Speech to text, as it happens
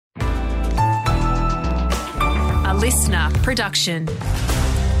listener production.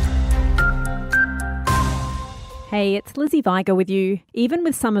 Hey, it's Lizzie Viger with you. Even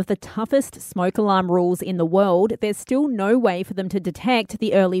with some of the toughest smoke alarm rules in the world, there's still no way for them to detect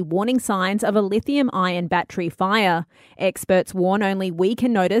the early warning signs of a lithium-ion battery fire. Experts warn only we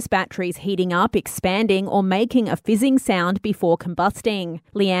can notice batteries heating up, expanding, or making a fizzing sound before combusting.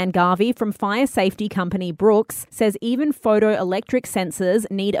 Leanne Garvey from fire safety company Brooks says even photoelectric sensors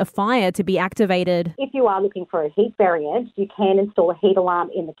need a fire to be activated. If you are looking for a heat variant, you can install a heat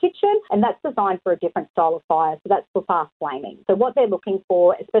alarm in the kitchen, and that's designed for a different style of fire. So that's for fast flaming. So what they're looking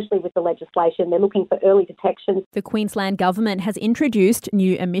for, especially with the legislation, they're looking for early detection. The Queensland government has introduced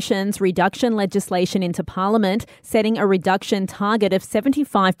new emissions reduction legislation into Parliament, setting a reduction target of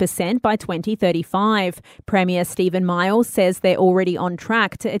 75% by 2035. Premier Stephen Miles says they're already on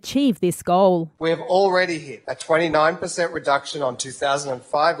track to achieve this goal. We have already hit a 29% reduction on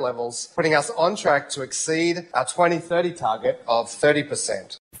 2005 levels, putting us on track to exceed our 2030 target of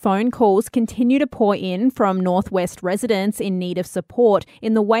 30%. Phone calls continue to pour in from northwest residents in need of support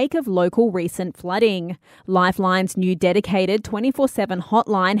in the wake of local recent flooding. Lifeline's new dedicated 24/7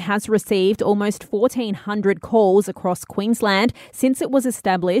 hotline has received almost 1,400 calls across Queensland since it was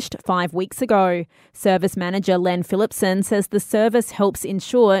established 5 weeks ago. Service manager Len Phillipson says the service helps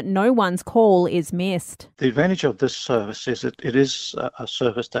ensure no one's call is missed. The advantage of this service is that it is a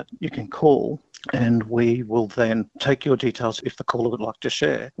service that you can call, and we will then take your details if the caller would like to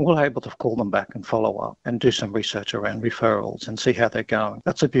share. We're able to call them back and follow up and do some research around referrals and see how they're going.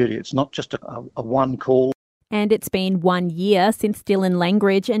 That's the beauty. It's not just a one call. And it's been 1 year since Dylan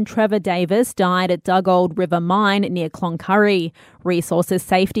Langridge and Trevor Davis died at Duggold River Mine near Cloncurry. Resources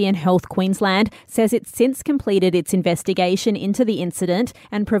Safety and Health Queensland says it's since completed its investigation into the incident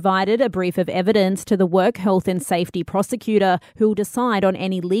and provided a brief of evidence to the Work Health and Safety prosecutor, who will decide on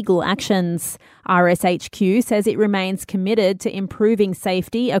any legal actions. RSHQ says it remains committed to improving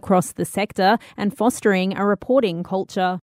safety across the sector and fostering a reporting culture.